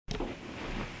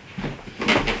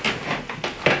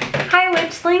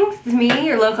Witchlings, it's me,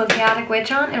 your local chaotic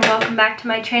witch aunt, and welcome back to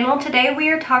my channel. Today we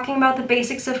are talking about the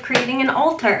basics of creating an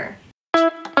altar.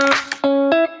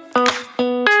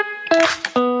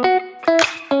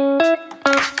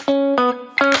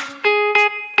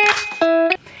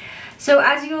 So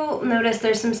as you'll notice,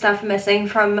 there's some stuff missing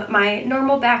from my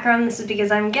normal background. This is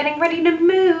because I'm getting ready to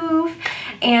move,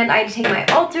 and I had to take my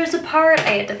altars apart. I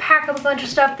had to pack up a bunch of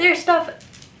stuff. There's stuff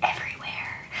everywhere.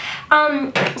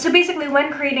 So basically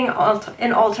when creating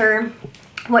an altar,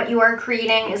 what you are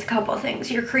creating is a couple of things.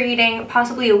 You're creating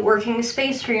possibly a working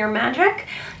space for your magic.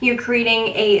 You're creating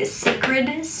a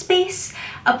sacred space,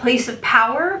 a place of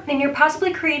power, and you're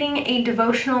possibly creating a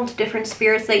devotional to different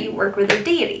spirits that you work with or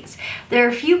deities. There are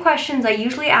a few questions I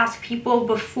usually ask people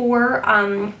before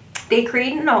they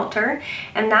create an altar,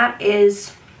 and that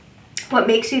is, what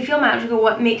makes you feel magical?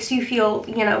 What makes you feel,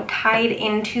 tied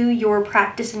into your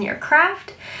practice and your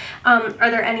craft? Are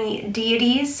there any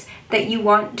deities that you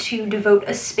want to devote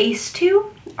a space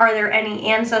to? Are there any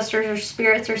ancestors or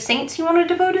spirits or saints you want to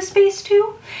devote a space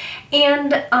to?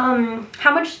 And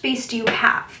how much space do you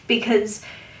have? Because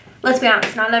let's be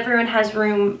honest, not everyone has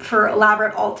room for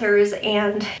elaborate altars,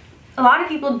 and a lot of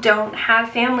people don't have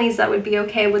families that would be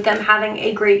okay with them having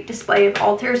a great display of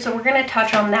altars. So we're going to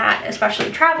touch on that,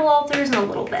 especially travel altars, in a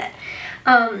little bit.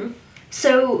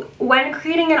 So when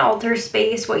creating an altar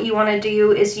space, what you want to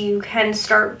do is you can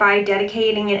start by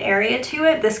dedicating an area to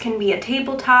it. This can be a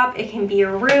tabletop, it can be a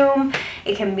room,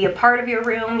 it can be a part of your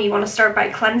room. You want to start by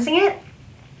cleansing it,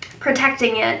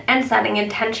 protecting it, and setting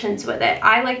intentions with it.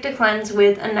 I like to cleanse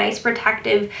with a nice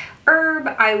protective herb.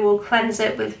 I will cleanse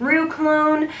it with rue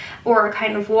cologne or a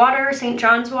kind of water, St.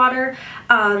 John's water,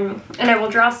 and I will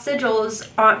draw sigils,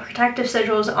 protective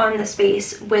sigils on the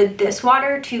space with this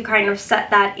water to kind of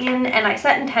set that in, and I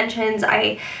set intentions.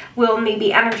 I will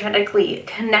maybe energetically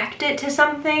connect it to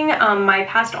something. My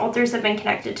past altars have been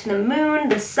connected to the moon,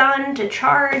 the sun, to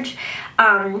charge.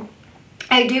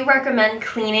 I do recommend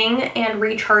cleaning and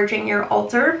recharging your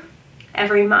altar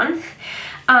every month.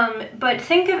 But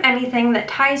think of anything that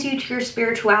ties you to your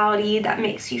spirituality, that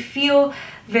makes you feel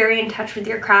very in touch with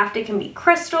your craft. It can be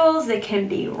crystals, it can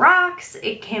be rocks,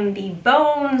 it can be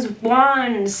bones,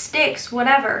 wands, sticks,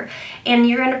 whatever. And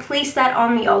you're going to place that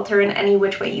on the altar in any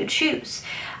which way you choose.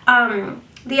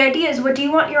 The idea is, what do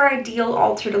you want your ideal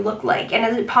altar to look like? And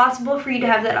is it possible for you to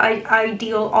have that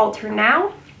ideal altar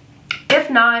now? If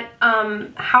not,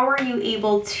 how are you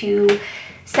able to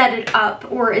set it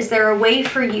up, or is there a way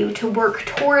for you to work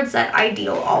towards that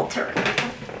ideal altar?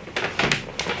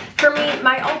 For me,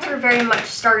 my altar very much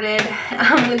started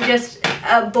with just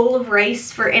a bowl of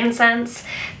rice for incense,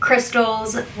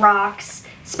 crystals, rocks,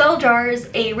 spell jars,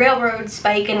 a railroad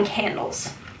spike, and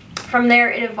candles. From there,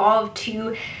 it evolved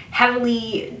to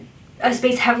a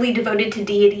space heavily devoted to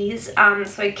deities, so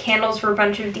like candles for a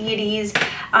bunch of deities.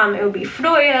 It would be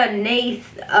Freya,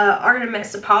 Nath,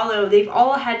 Artemis, Apollo. They've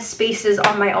all had spaces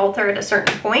on my altar at a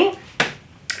certain point.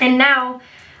 And now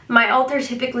my altar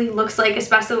typically looks like,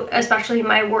 especially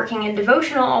my working and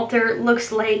devotional altar,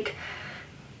 looks like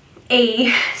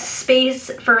a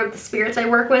space for the spirits I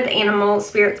work with, animal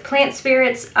spirits, plant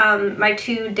spirits, my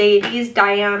two deities,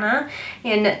 Diana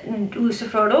and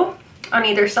Usufruto, on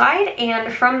either side,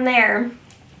 and from there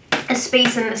a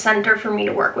space in the center for me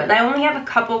to work with. I only have a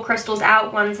couple crystals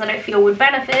out, ones that I feel would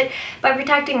benefit by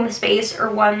protecting the space,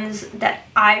 or ones that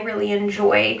I really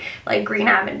enjoy, like green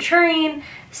aventurine,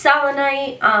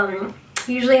 selenite.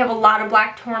 Usually have a lot of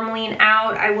black tourmaline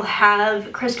out. I will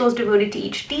have crystals devoted to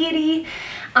each deity.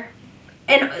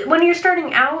 And when you're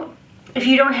starting out, if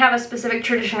you don't have a specific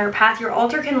tradition or path, your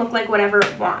altar can look like whatever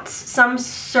it wants. Some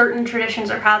certain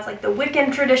traditions or paths, like the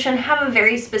Wiccan tradition, have a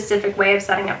very specific way of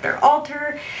setting up their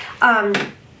altar.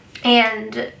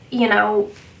 And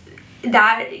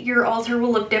that your altar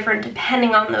will look different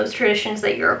depending on those traditions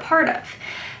that you're a part of.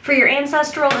 For your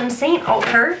ancestral and saint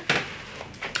altar,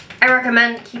 I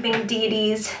recommend keeping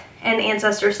deities and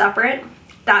ancestors separate.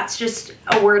 That's just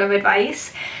a word of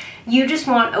advice. You just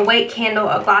want a white candle,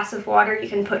 a glass of water. You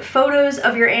can put photos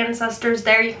of your ancestors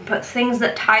there. You can put things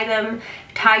that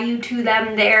tie you to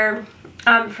them there.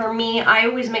 For me, I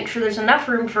always make sure there's enough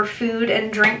room for food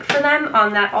and drink for them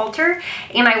on that altar.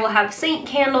 And I will have saint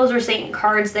candles or saint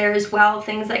cards there as well,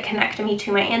 things that connect me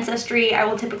to my ancestry. I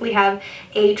will typically have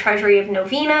a treasury of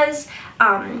novenas,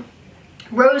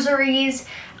 rosaries,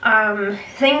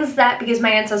 things that, because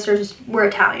my ancestors were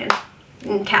Italian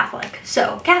and Catholic,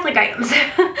 so Catholic items.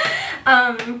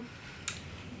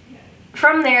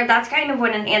 from there, that's kind of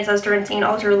what an ancestor and saint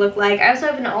altar look like. I also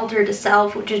have an altar to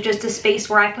self, which is just a space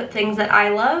where I put things that I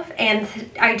love and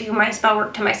I do my spell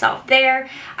work to myself there.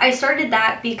 I started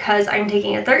that because I'm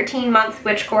taking a 13-month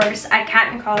witch course at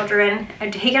Cat and Cauldron. I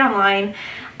take it online.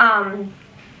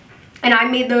 And I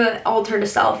made the altar to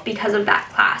self because of that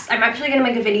class. I'm actually going to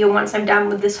make a video once I'm done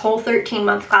with this whole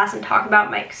 13-month class and talk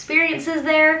about my experiences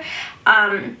there.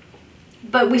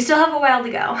 But we still have a while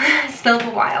to go. Still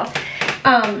have a while.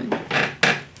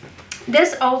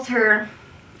 This altar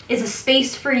is a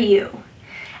space for you.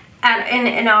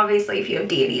 And obviously if you have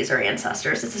deities or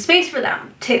ancestors, it's a space for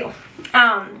them too.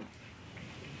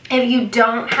 If you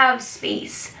don't have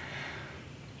space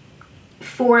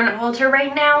for an altar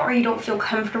right now, or you don't feel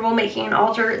comfortable making an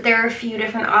altar, there are a few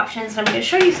different options, and I'm going to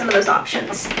show you some of those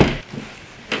options.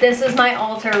 This is my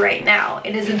altar right now.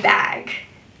 It is a bag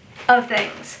of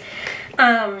things.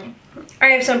 I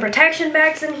have some protection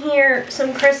bags in here,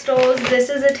 some crystals. This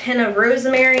is a tin of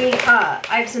rosemary. I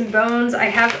have some bones. I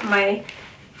have my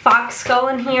fox skull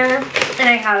in here, and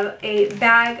I have a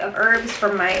bag of herbs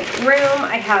from my room.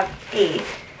 I have a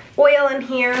oil in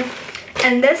here,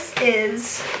 and this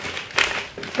is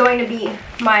going to be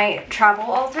my travel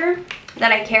altar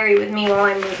that I carry with me while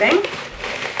I'm moving.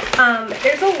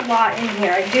 There's a lot in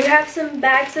here. I do have some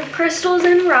bags of crystals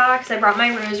and rocks. I brought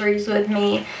my rosaries with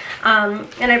me.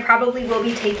 And I probably will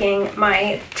be taking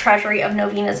my treasury of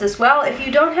novenas as well. If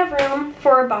you don't have room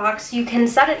for a box, you can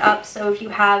set it up so if you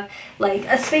have like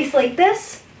a space like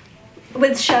this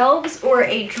with shelves or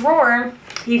a drawer,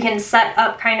 you can set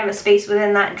up kind of a space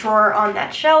within that drawer on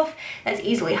that shelf that's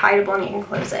easily hideable, and you can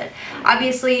close it.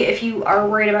 Obviously, if you are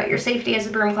worried about your safety as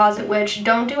a broom closet witch,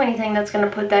 don't do anything that's going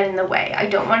to put that in the way. I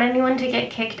don't want anyone to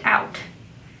get kicked out.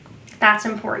 That's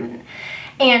important.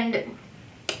 And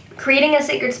creating a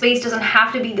sacred space doesn't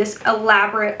have to be this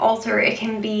elaborate altar. It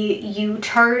can be you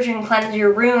charge and cleanse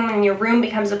your room, and your room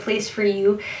becomes a place for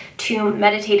you to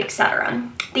meditate,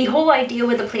 etc. The whole idea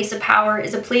with a place of power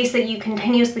is a place that you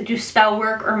continuously do spell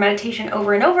work or meditation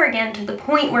over and over again to the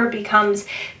point where it becomes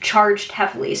charged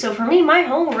heavily. So for me, my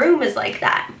whole room is like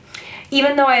that.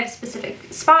 Even though I have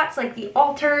specific spots like the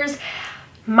altars,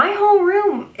 my whole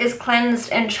room is cleansed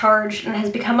and charged and has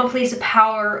become a place of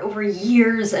power over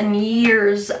years and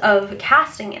years of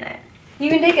casting in it. You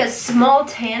can take a small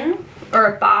tin or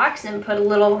a box and put a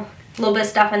little bit of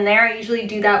stuff in there. I usually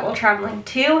do that while traveling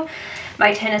too.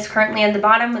 My tin is currently at the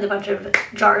bottom with a bunch of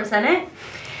jars in it.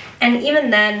 And even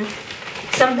then,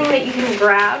 something that you can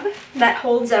grab that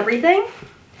holds everything.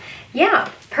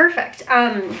 Yeah, perfect.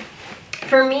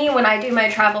 For me, when I do my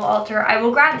travel altar, I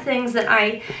will grab things that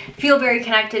I feel very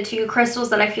connected to, crystals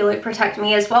that I feel like protect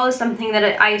me, as well as something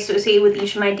that I associate with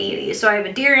each of my deities. So I have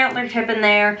a deer antler tip in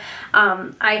there.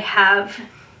 I have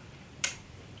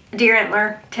a deer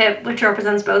antler tip, which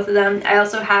represents both of them. I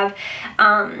also have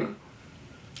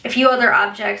a few other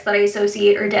objects that I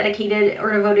associate or dedicated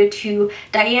or devoted to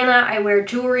Diana. I wear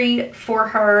jewelry for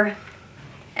her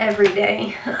every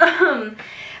day.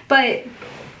 But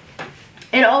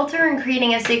an altar and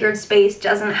creating a sacred space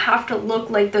doesn't have to look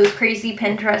like those crazy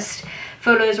Pinterest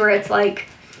photos where it's like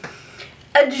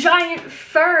a giant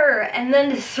fir and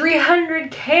then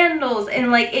 300 candles,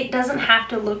 and like it doesn't have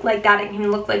to look like that. It can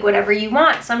look like whatever you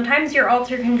want. Sometimes your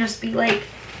altar can just be like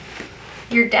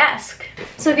your desk.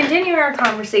 So continuing our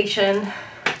conversation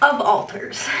of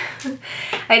altars,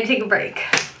 I had to take a break.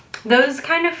 Those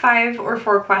kind of 5 or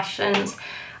 4 questions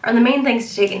are the main things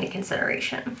to take into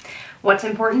consideration. What's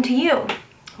important to you?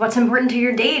 What's important to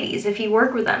your deities if you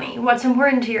work with any? What's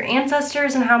important to your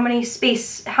ancestors, and how much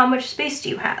space do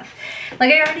you have?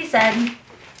 Like I already said,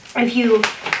 if you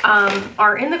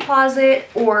are in the closet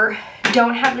or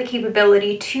don't have the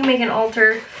capability to make an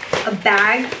altar, a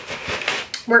bag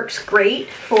works great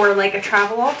for like a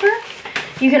travel altar.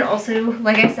 You can also,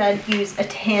 like I said, use a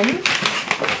tin.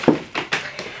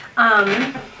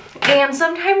 And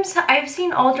sometimes I've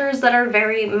seen altars that are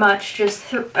very much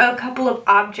just a couple of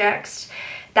objects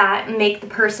that make the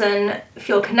person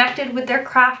feel connected with their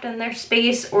craft and their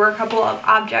space, or a couple of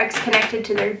objects connected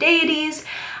to their deities.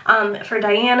 For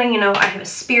Diana, you know, I have a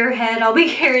spearhead I'll be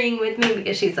carrying with me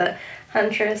because she's a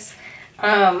huntress.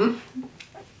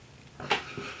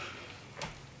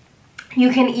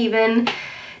 You can even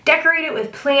decorate it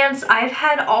with plants. I've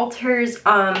had altars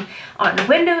on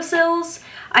windowsills.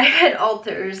 I've had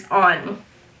altars on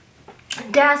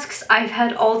desks. I've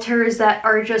had altars that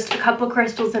are just a couple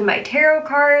crystals and my tarot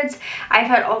cards. I've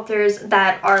had altars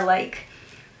that are like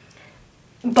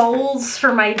bowls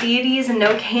for my deities and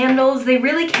no candles. They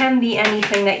really can be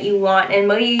anything that you want. And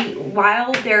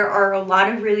while there are a lot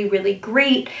of really, really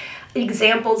great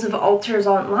examples of altars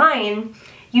online,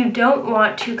 you don't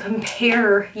want to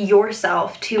compare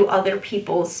yourself to other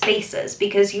people's spaces,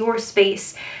 because your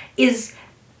space is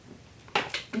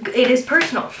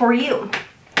personal for you,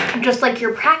 just like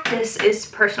your practice is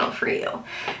personal for you.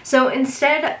 So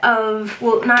instead of,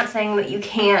 well, not saying that you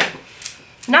can't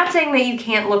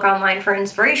look online for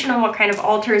inspiration on what kind of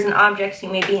altars and objects you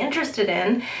may be interested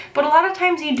in, but a lot of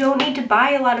times you don't need to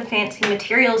buy a lot of fancy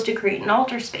materials to create an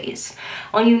altar space.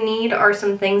 All you need are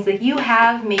some things that you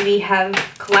maybe have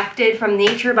collected from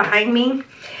nature. Behind me,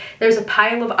 there's a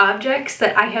pile of objects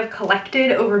that I have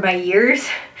collected over my years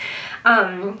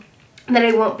that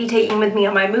I won't be taking with me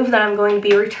on my move, that I'm going to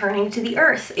be returning to the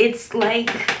earth. It's like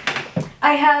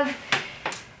I have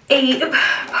a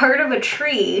part of a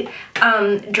tree,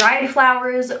 dried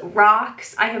flowers,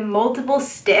 rocks, I have multiple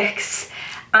sticks,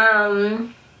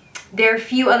 there are a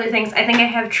few other things. I think I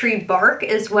have tree bark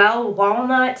as well,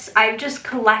 walnuts. I've just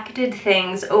collected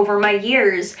things over my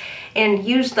years and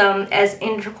used them as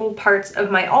integral parts of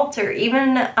my altar.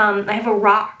 Even I have a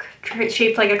rock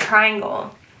shaped like a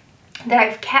triangle that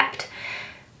I've kept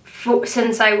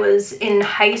since I was in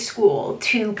high school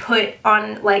to put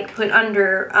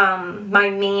under my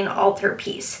main altar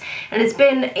piece, and it's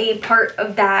been a part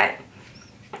of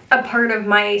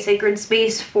my sacred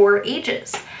space for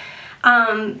ages.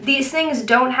 These things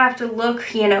don't have to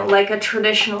look, you know, like a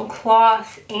traditional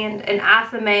cloth and an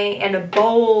athame and a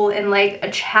bowl and like a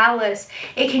chalice.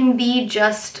 It can be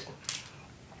just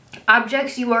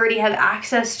objects you already have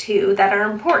access to that are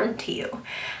important to you.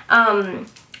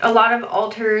 A lot of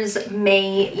altars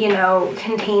may, you know,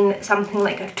 contain something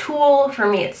like a tool. For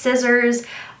me, it's scissors,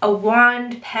 a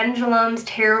wand, pendulums,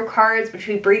 tarot cards, which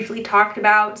we briefly talked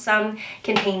about. Some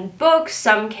contain books,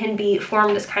 some can be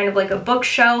formed as kind of like a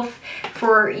bookshelf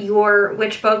for your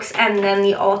witch books, and then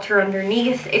the altar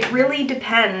underneath. It really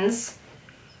depends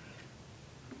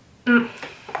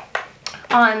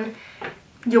on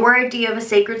your idea of a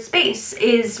sacred space.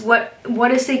 Is what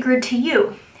is sacred to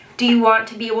you? Do you want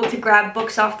to be able to grab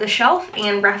books off the shelf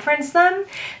and reference them?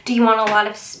 Do you want a lot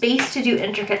of space to do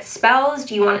intricate spells?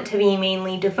 Do you want it to be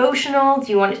mainly devotional?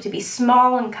 Do you want it to be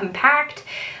small and compact?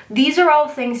 These are all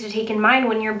things to take in mind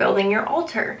when you're building your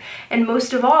altar. And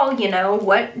most of all, you know,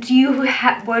 what do you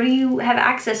have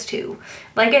access to?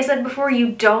 Like I said before,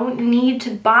 you don't need to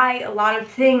buy a lot of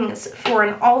things for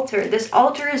an altar. This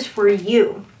altar is for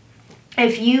you.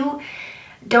 If you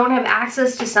don't have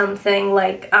access to something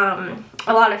like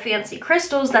a lot of fancy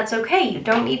crystals, that's okay. You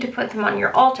don't need to put them on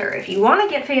your altar. If you want to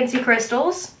get fancy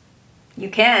crystals, you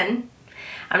can.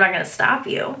 I'm not going to stop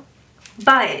you,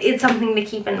 but it's something to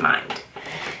keep in mind.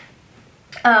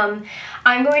 I'm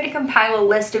going to compile a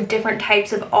list of different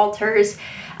types of altars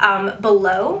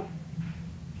below,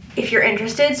 if you're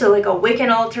interested. So like a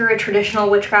Wiccan altar, a traditional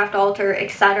witchcraft altar,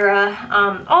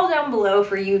 etc. All down below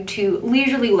for you to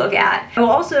leisurely look at. I will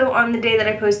also, on the day that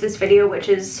I post this video, which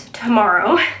is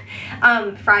tomorrow,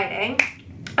 Friday,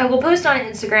 I will post on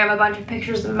Instagram a bunch of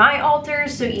pictures of my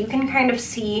altars so you can kind of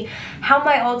see how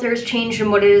my altar has changed and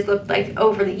what it has looked like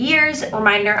over the years.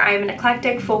 Reminder, I am an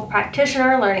eclectic folk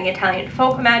practitioner learning Italian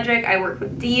folk magic. I work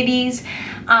with deities.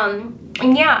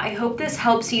 And yeah, I hope this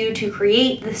helps you to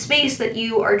create the space that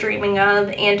you are dreaming of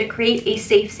and to create a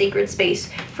safe, sacred space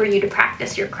for you to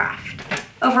practice your craft.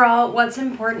 Overall, what's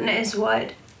important is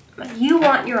what you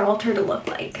want your altar to look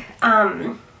like.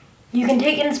 You can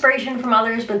take inspiration from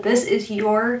others, but this is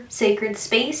your sacred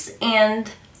space,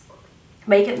 and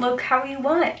make it look how you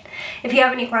want it. If you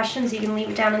have any questions, you can leave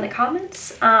it down in the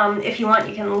comments. If you want,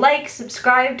 you can like,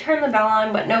 subscribe, turn the bell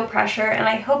on, but no pressure, and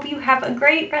I hope you have a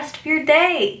great rest of your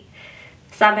day.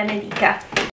 Sa benedica.